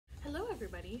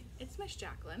everybody, it's Miss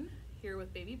Jacqueline here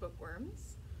with Baby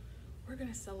Bookworms. We're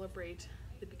going to celebrate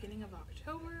the beginning of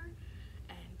October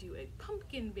and do a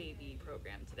pumpkin baby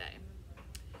program today.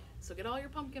 So get all your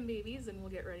pumpkin babies and we'll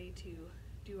get ready to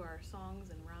do our songs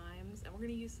and rhymes, and we're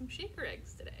going to use some shaker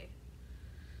eggs today.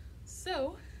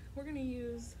 So we're going to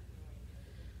use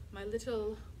my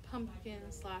little pumpkin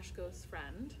slash ghost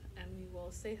friend, and we will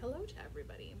say hello to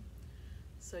everybody.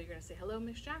 So you're going to say hello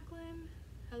Miss Jacqueline,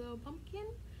 hello pumpkin,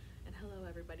 and hello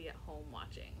everybody at home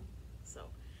watching. So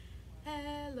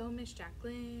hello Miss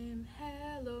Jacqueline,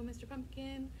 hello Mr.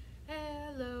 Pumpkin,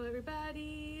 hello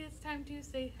everybody, it's time to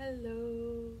say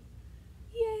hello.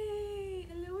 Yay!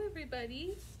 Hello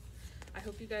everybody. I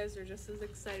hope you guys are just as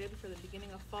excited for the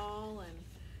beginning of fall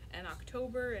and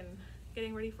October and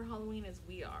getting ready for Halloween as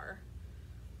we are.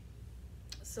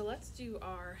 So let's do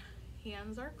our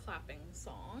hands are clapping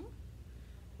song.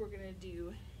 We're gonna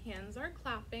do hands are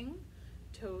clapping,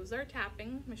 toes are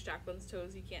tapping. Miss Jacqueline's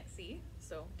toes you can't see,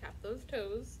 so tap those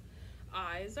toes.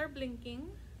 Eyes are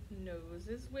blinking, nose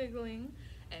is wiggling,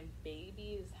 and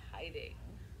baby is hiding.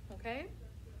 Okay?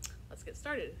 Let's get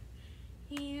started.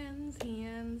 Hands,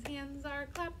 hands, hands are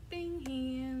clapping,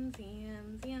 hands,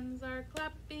 hands, hands are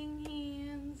clapping,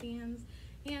 hands, hands,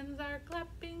 hands are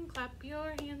clapping, clap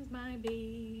your hands, my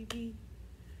baby.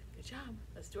 Good job.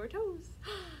 Let's do our toes.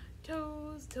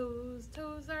 Toes, toes,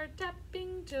 toes are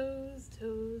tapping, toes,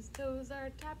 toes, toes are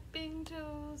tapping,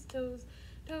 toes, toes,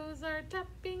 toes are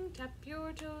tapping, tap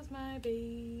your toes, my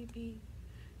baby.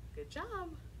 Good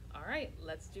job. All right,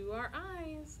 let's do our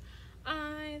eyes.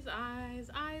 Eyes, eyes,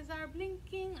 eyes are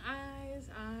blinking, eyes,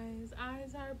 eyes,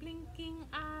 eyes are blinking,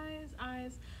 eyes,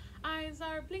 eyes, eyes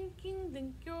are blinking,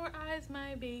 blink your eyes,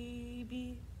 my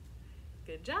baby.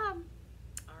 Good job.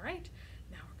 All right,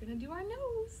 now we're gonna do our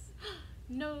nose.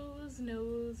 Nose,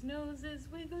 nose, nose is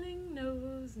wiggling,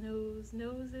 nose, nose,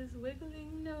 nose is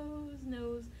wiggling, nose,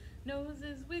 nose, nose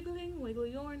is wiggling, wiggle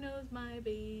your nose, my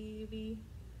baby.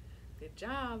 Good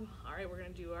job. All right, we're gonna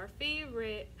do our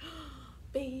favorite.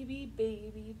 Baby,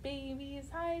 baby, baby is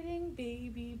hiding,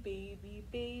 baby, baby,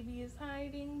 baby is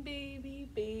hiding, baby,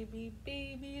 baby,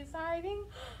 baby is hiding,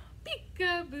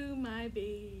 peekaboo, my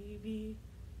baby.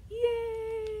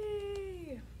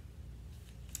 Yay!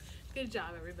 Good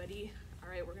job, everybody. All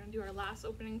right, we're gonna do our last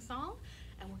opening song,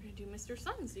 and we're gonna do Mr.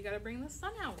 Sun, so you gotta bring the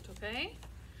sun out, okay?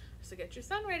 So get your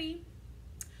sun ready.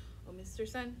 Oh, Mr.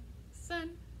 Sun,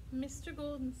 sun, Mr.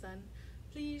 Golden Sun,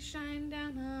 please shine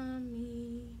down on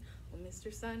me. Oh,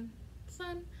 Mr. Sun,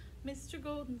 sun, Mr.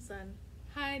 Golden Sun,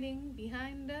 hiding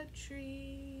behind a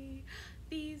tree.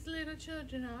 These little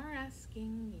children are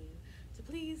asking you to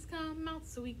please come out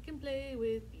so we can play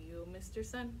with you. Oh, Mr.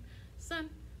 Sun, sun,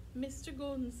 Mr.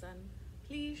 Golden Sun,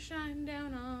 please shine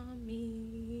down on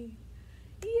me.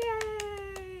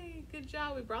 Yay! Good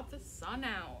job, we brought the sun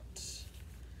out.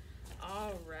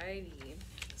 Alrighty,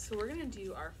 so we're gonna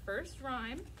do our first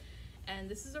rhyme, and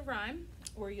this is a rhyme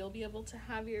where you'll be able to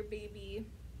have your baby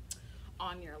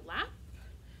on your lap,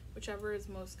 whichever is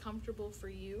most comfortable for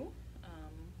you.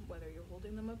 Whether you're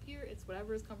holding them up here, it's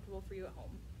whatever is comfortable for you at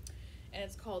home. And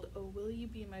it's called Oh Will You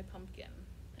Be My Pumpkin,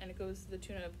 and it goes to the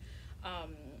tune of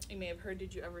you may have heard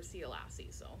Did You Ever See a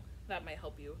Lassie, so that might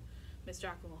help you. Miss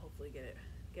Jacqueline will hopefully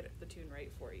get the tune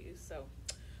right for you. So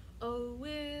oh,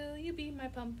 will you be my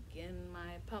pumpkin,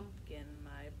 my pumpkin,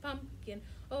 my pumpkin?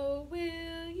 Oh,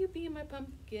 will you be my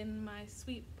pumpkin, my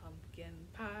sweet pumpkin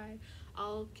pie?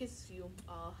 I'll kiss you,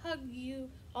 I'll hug you,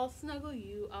 I'll snuggle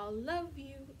you, I'll love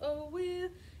you. Oh, will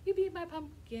you be my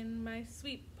pumpkin, my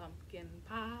sweet pumpkin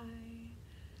pie?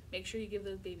 Make sure you give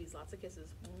those babies lots of kisses.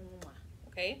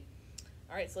 Okay?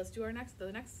 All right, so let's do the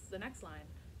next line.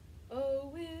 Oh,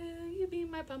 will you be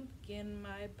my pumpkin,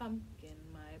 my pumpkin,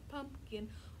 my pumpkin?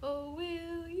 Oh,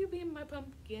 will you be my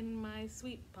pumpkin, my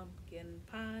sweet pumpkin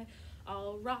pie?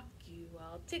 I'll rock you,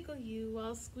 I'll tickle you,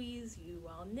 I'll squeeze you,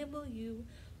 I'll nibble you.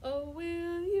 Oh,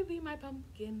 will you be my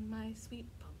pumpkin, my sweet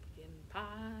pumpkin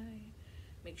pie?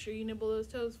 Make sure you nibble those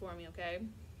toes for me, okay?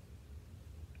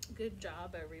 Good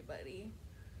job, everybody.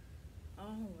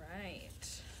 All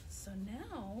right, so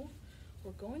now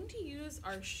we're going to use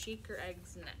our shaker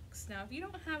eggs next. Now, if you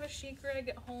don't have a shaker egg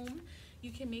at home,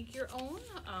 you can make your own.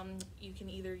 You can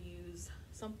either use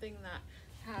something that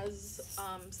has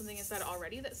something inside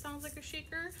already that sounds like a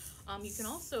shaker. You can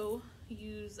also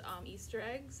use Easter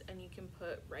eggs, and you can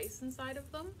put rice inside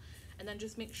of them, and then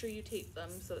just make sure you tape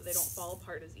them so that they don't fall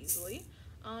apart as easily.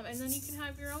 And then you can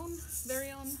have your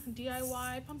very own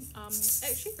DIY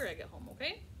shaker egg at home,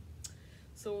 okay?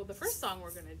 So the first song we're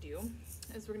gonna do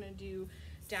is we're gonna do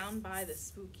Down by the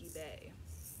Spooky Bay,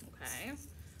 okay?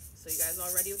 So you guys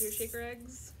all ready with your shaker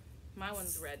eggs? My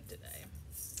one's red today.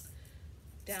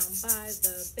 Down by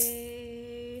the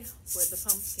bay, where the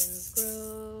pumpkins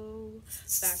grow,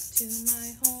 back to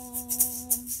my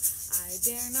home, I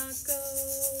dare not go,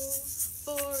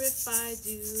 for if I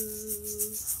do,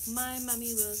 my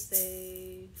mommy will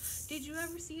say, did you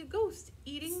ever see a ghost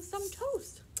eating some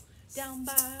toast? Down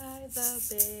by the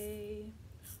bay.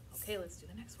 Okay, let's do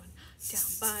the next one. Down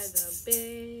by the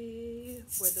bay,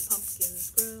 where the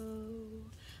pumpkins grow,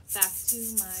 back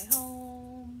to my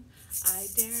home, I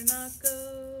dare not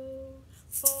go,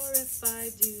 for if I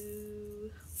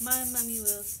do, my mommy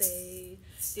will say,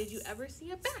 did you ever see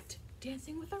a bat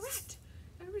dancing with a rat?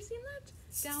 Ever seen that?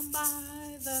 Down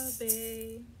by the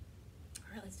bay.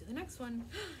 All right, let's do the next one.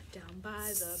 Down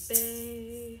by the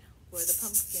bay, where the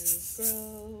pumpkins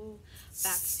grow,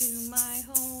 back to my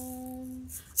home,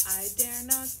 I dare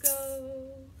not go,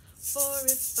 for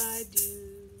if I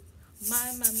do,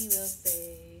 my mommy will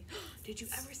say, did you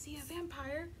ever see a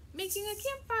vampire making a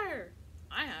campfire?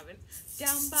 I haven't.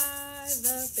 Down by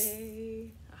the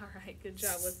bay. All right, good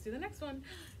job. Let's do the next one.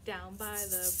 Down by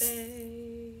the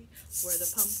bay, where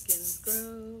the pumpkins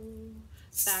grow,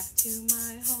 back to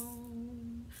my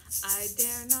home, I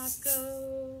dare not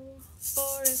go,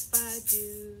 for if I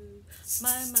do,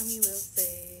 my mommy will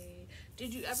say,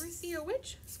 did you ever see a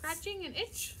witch scratching an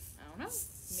itch? I don't know,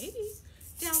 maybe.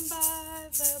 Down by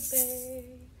the bay.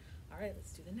 All right,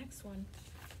 let's do the next one.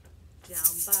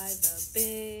 Down by the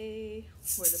bay,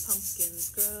 where the pumpkins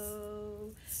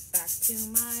grow, back to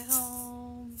my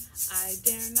home, I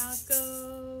dare not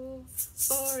go,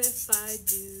 for if I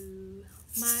do,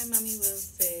 my mommy will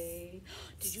say,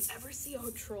 did you ever see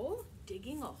a troll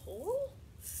digging a hole?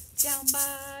 Down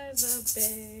by the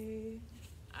bay.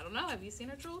 I don't know, have you seen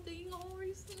a troll digging a hole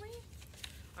recently?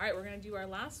 All right, we're gonna do our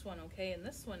last one, okay? And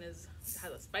this one has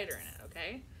a spider in it,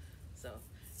 okay? So,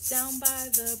 down by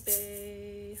the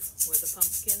bay, where the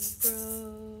pumpkins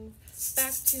grow,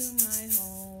 back to my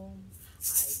home,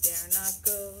 I dare not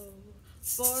go,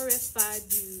 for if I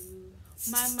do,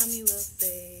 my mommy will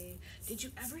say, did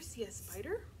you ever see a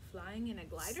spider flying in a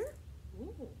glider?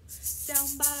 Ooh,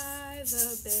 down by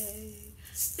the bay,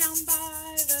 down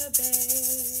by the bay,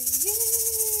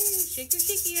 yay! Shake your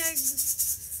shaky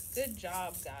eggs. Good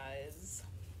job, guys.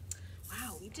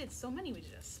 Wow, we did so many. We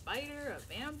did a spider, a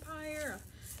vampire,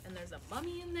 and there's a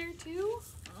mummy in there too.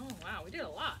 Oh, wow, we did a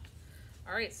lot.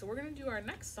 All right, so we're gonna do our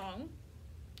next song,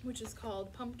 which is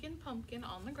called Pumpkin, Pumpkin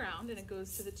on the Ground, and it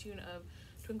goes to the tune of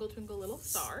Twinkle, Twinkle, Little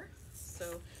Star.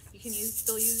 So you can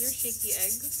still use your shaky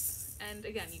eggs, and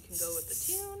again, you can go with the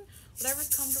tune,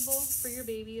 whatever's comfortable for your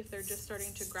baby. If they're just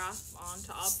starting to grasp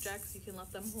onto objects, you can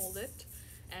let them hold it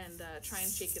and try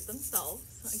and shake it themselves.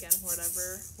 Again,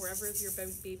 wherever your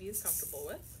baby is comfortable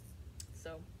with.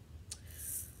 So,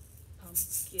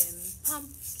 pumpkin,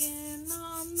 pumpkin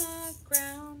on the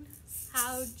ground,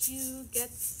 how'd you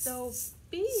get so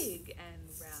big and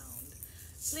round?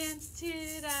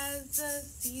 Planted as a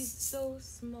seed so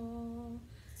small,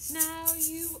 now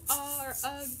you are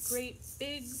a great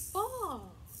big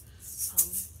ball.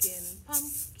 Pumpkin,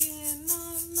 pumpkin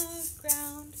on the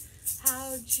ground,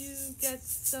 how'd you get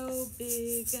so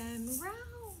big and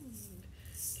round?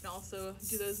 You can also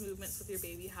do those movements with your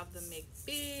baby, have them make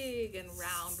big and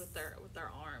round with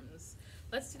their arms.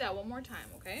 Let's do that one more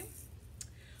time, okay?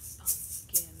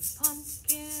 Pumpkin,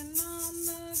 pumpkin on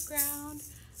the ground,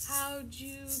 how'd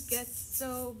you get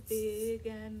so big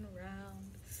and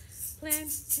round?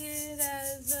 Planted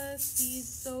as a seed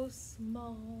so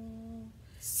small,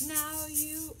 now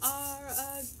you are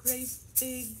a great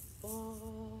big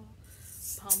ball.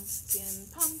 Pumpkin,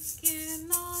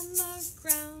 pumpkin on the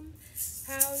ground,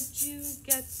 how'd you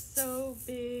get so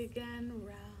big and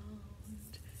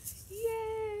round?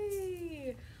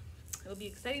 Yay! It'll be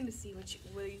exciting to see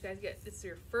what you guys get. It's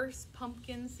your first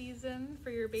pumpkin season for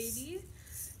your baby,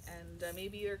 and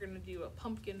maybe you're gonna do a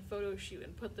pumpkin photo shoot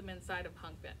and put them inside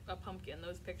a pumpkin.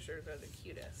 Those pictures are the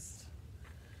cutest.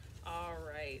 All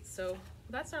right, so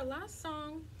that's our last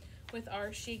song with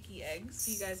our shaky eggs.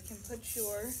 So you guys can put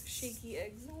your shaky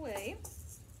eggs away.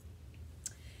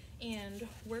 And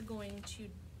we're going to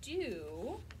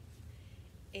do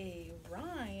a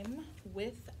rhyme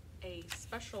with a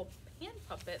special hand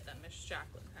puppet that Miss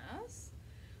Jacqueline has.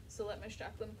 So let Miss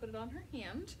Jacqueline put it on her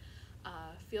hand.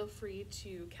 Feel free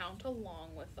to count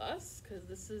along with us, because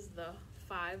this is the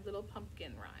 5 little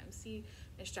pumpkin rhyme. See,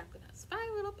 Miss Jacqueline has 5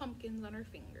 little pumpkins on her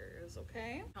fingers,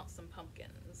 okay? Count some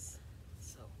pumpkins.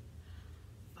 So,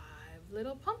 5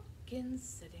 little pumpkins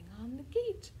sitting on the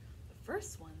gate. The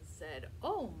first one said,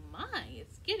 oh my,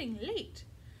 it's getting late.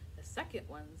 The second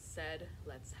one said,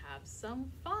 let's have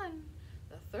some fun.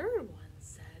 The third one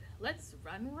said, let's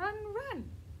run, run, run.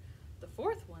 The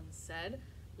fourth one said,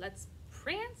 let's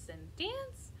prance and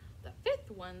dance. The fifth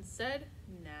one said,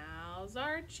 now's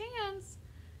our chance.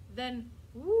 Then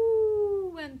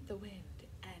woo went the wind,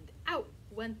 and out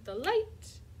went the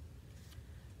light.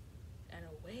 And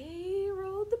away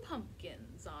rolled the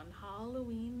pumpkins on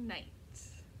Halloween night.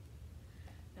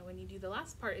 Now when you do the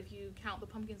last part, if you count the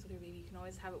pumpkins with your baby, you can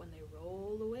always have it when they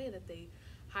roll away that they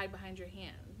hide behind your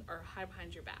hand or hide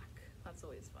behind your back. That's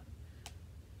always fun.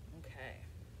 Okay,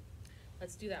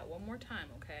 let's do that one more time,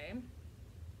 okay?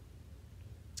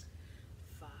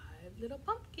 5 little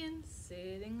pumpkins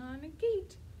sitting on a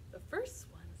gate. The first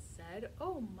one said,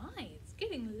 oh my, it's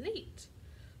getting late.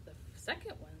 The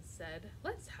second one said,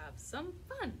 let's have some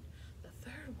fun. The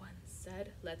third one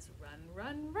said, let's run,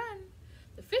 run, run.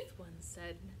 The fifth one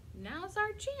said, now's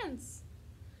our chance.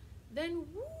 Then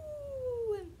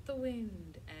woo went the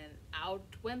wind, and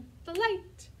out went the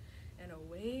light, and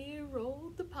away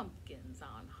rolled the pumpkins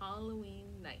on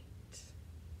Halloween night.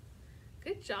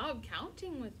 Good job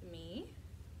counting with me.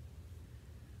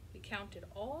 We counted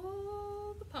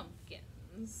all the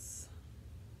pumpkins.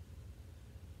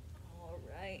 All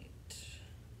right.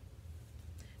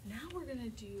 Now we're gonna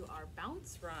do our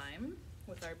bounce rhyme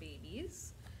with our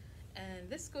babies. And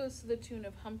this goes to the tune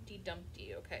of Humpty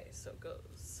Dumpty. Okay, so it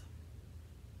goes.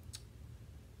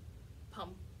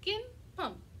 Pumpkin,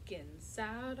 pumpkin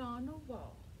sat on a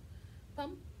wall.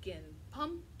 Pumpkin,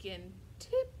 pumpkin,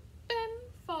 tip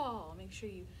and fall. Make sure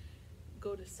you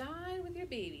go to side with your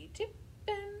baby. Tip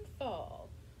and fall.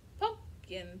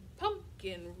 Pumpkin,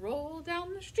 pumpkin, roll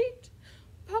down the street.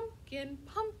 Pumpkin,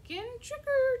 pumpkin, trick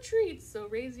or treat. So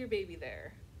raise your baby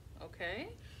there.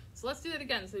 Okay? So let's do that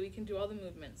again so we can do all the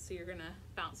movements. So you're gonna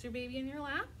bounce your baby in your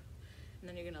lap, and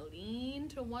then you're gonna lean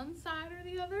to one side or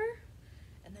the other,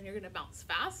 and then you're gonna bounce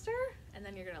faster, and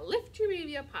then you're gonna lift your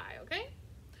baby up high, okay?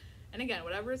 And again,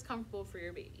 whatever is comfortable for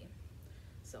your baby.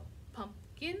 So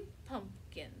pumpkin,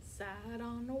 pumpkin sat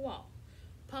on a wall.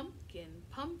 Pumpkin,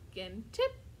 pumpkin,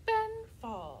 tip and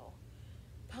fall.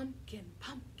 Pumpkin,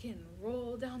 pumpkin,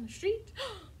 roll down the street.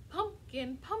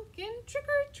 Pumpkin, pumpkin, trick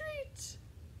or treat.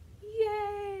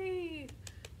 Yay!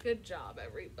 Good job,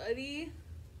 everybody.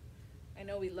 I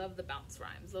know we love the bounce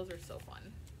rhymes. Those are so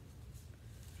fun.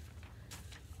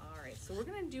 All right, so we're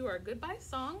gonna do our goodbye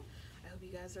song. I hope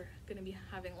you guys are gonna be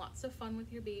having lots of fun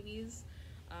with your babies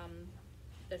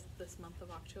this month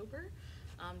of October.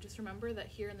 Just remember that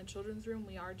here in the children's room,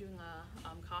 we are doing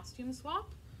a costume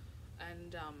swap.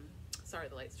 And sorry,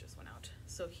 the lights just went out.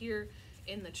 So here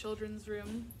in the children's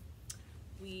room,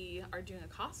 we are doing a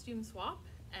costume swap,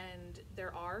 and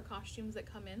there are costumes that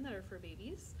come in that are for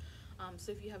babies.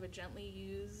 So if you have a gently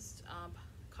used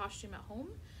costume at home,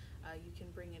 you can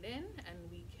bring it in, and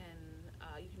we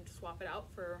can you can swap it out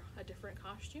for a different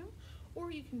costume,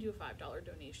 or you can do a $5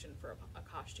 donation for a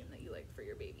costume that you like for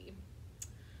your baby.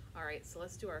 All right, so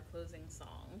let's do our closing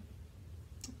song.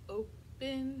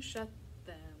 Open, shut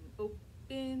them,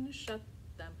 open, shut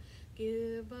them,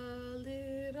 give a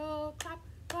little clap,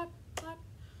 clap, clap.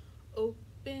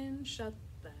 Open, shut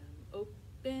them,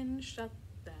 open, shut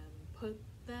them, put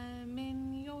them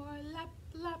in your lap,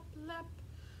 lap, lap.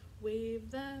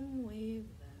 Wave them, wave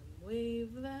them,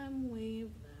 wave them,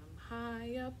 wave them,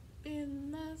 high up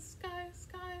in the sky,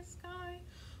 sky, sky.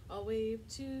 I'll wave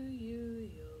to you,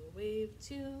 you'll wave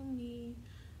to me.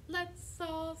 Let's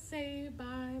all say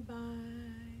bye-bye.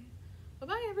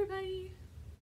 Bye-bye, everybody.